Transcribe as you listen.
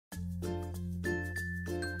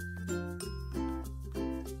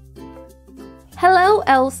Hello,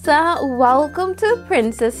 Elsa. Welcome to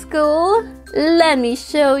Princess School. Let me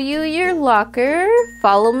show you your locker.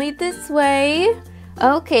 Follow me this way.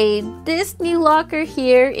 Okay, this new locker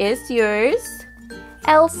here is yours.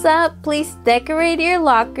 Elsa, please decorate your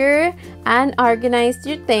locker and organize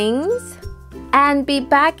your things. And be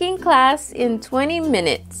back in class in 20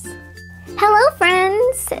 minutes. Hello,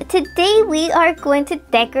 friends. Today we are going to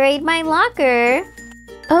decorate my locker.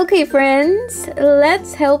 Okay, friends,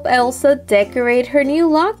 let's help Elsa decorate her new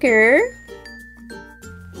locker.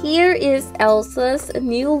 Here is Elsa's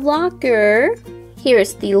new locker.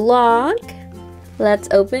 Here's the lock. Let's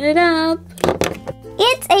open it up.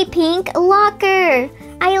 It's a pink locker.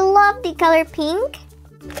 I love the color pink.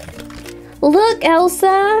 Look,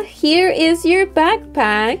 Elsa, here is your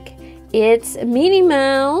backpack. It's Minnie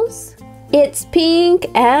Mouse. It's pink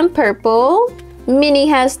and purple. Minnie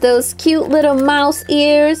has those cute little mouse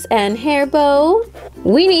ears and hair bow.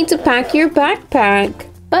 We need to pack your backpack.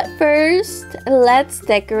 But first, let's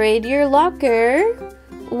decorate your locker.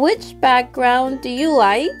 Which background do you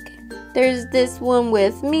like? There's this one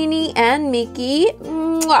with Minnie and Mickey.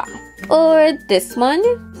 Mwah. Or this one?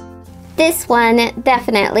 This one,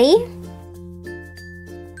 definitely.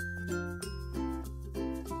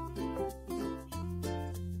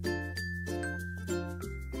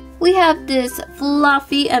 We have this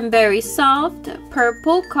fluffy and very soft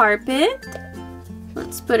purple carpet.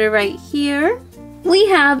 Let's put it right here. We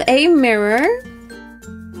have a mirror.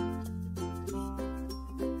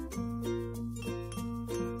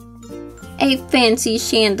 A fancy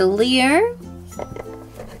chandelier.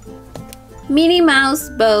 Minnie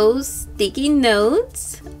Mouse bows, sticky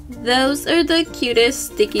notes. Those are the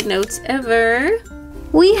cutest sticky notes ever.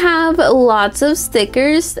 We have lots of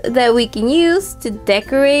stickers that we can use to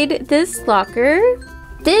decorate this locker.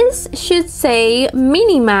 This should say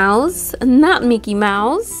Minnie Mouse, not Mickey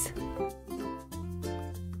Mouse.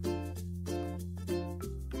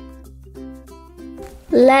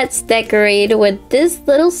 Let's decorate with these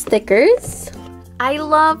little stickers. I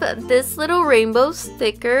love this little rainbow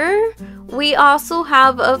sticker. We also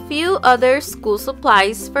have a few other school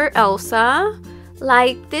supplies for Elsa,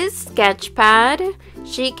 like this sketch pad.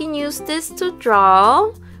 She can use this to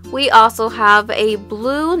draw. We also have a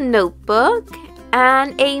blue notebook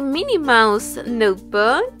and a Minnie Mouse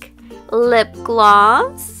notebook, lip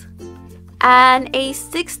gloss, and a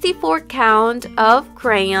 64 count of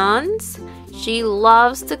crayons. She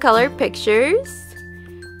loves to color pictures.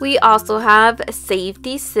 We also have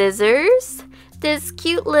safety scissors, this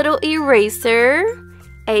cute little eraser,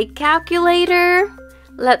 a calculator.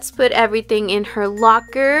 Let's put everything in her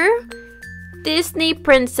locker. Disney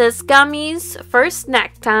Princess gummies for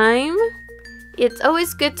snack time. It's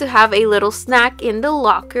always good to have a little snack in the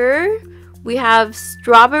locker. We have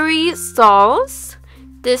strawberry sauce.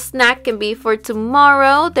 This snack can be for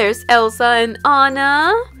tomorrow. There's Elsa and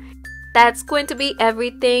Anna. That's going to be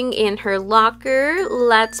everything in her locker.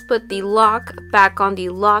 Let's put the lock back on the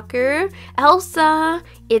locker. Elsa,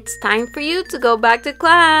 it's time for you to go back to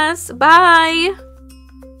class. Bye!